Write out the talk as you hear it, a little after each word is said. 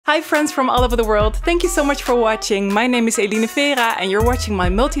Hi friends from all over the world, thank you so much for watching. My name is Eline Vera and you're watching my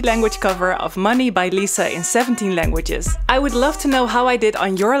multi-language cover of Money by Lisa in 17 languages. I would love to know how I did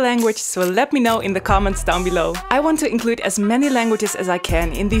on your language, so let me know in the comments down below. I want to include as many languages as I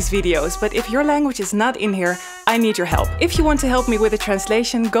can in these videos, but if your language is not in here, I need your help. If you want to help me with the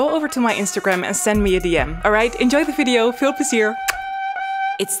translation, go over to my Instagram and send me a DM. Alright, enjoy the video, veel plezier!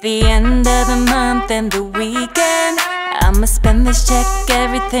 It's the end of the month and the weekend. I'ma spend this check,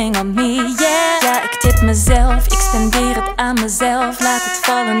 everything on me, yeah. Ja, ik tip mezelf, ik spendeer het aan mezelf. Laat het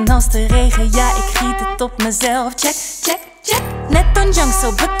vallen als de regen, ja, ik giet het op mezelf. Check, check, check. Netton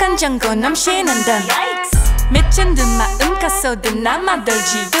장소, 북한 장고, 남신은 단. 미친 듯 마음 가소든 남아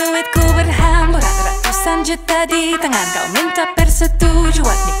돌지. Do it 구별함, 뭐라더라 우산 주다 디당한. 가오민타 perso tuyo,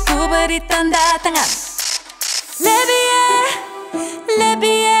 니 구별이던 다당한. Les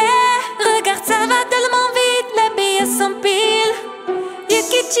billets, regarde ça va tellement vite. Les billets sont pile.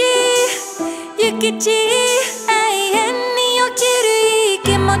 Yukichi, ay, ni yo chiri,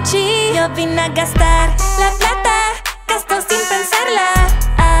 kimochi. Yo vine a gastar la plata, gasto sin pensarla,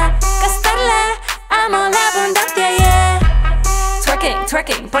 a gastarla, amo la abundancia, yeah. Twerking,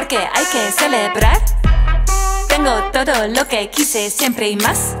 twerking, porque hay que celebrar. Tengo todo lo que quise, siempre y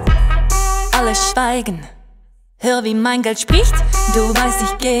más. Alle schweigen. Hör wie mein Geld spricht, du weißt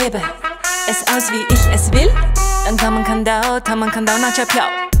ich gebe es aus wie ich es will. Dann kann man nach Chapiao.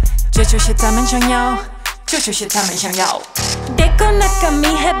 Chuchu tamen changyao, chuchu tamen changyao. Dekonaka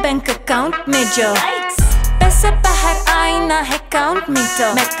mi he bank account mejo. Pesa bahar ay na he count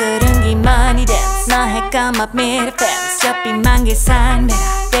mito. Mekerungi money dance, na he come up mere fans. Chapi mangi sign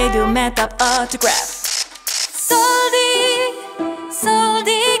mera, they do met up autograph.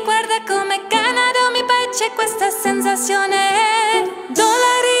 Soldi, guarda come Canada mi piace questa sensazione.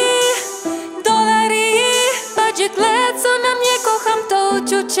 Dollari, budget let zo nam je kocham to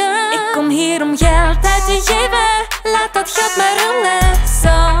uczucie. Ik kom hier om geld uit te geven, laat dat geld maar rollen.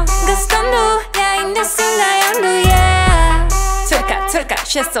 Zo, gastando, ja in de zin yeah. Twerka,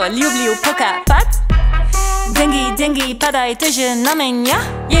 shesto, люблю покопать. Деньги падай тоже на меня,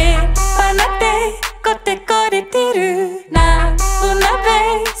 yeah. Panate, kote tiru, na una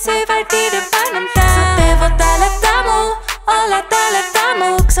vez se va tiru pananta. So te votaletamo, ola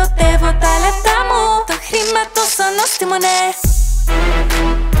taletamo, so te votaletamo. To chyba to są nostimone.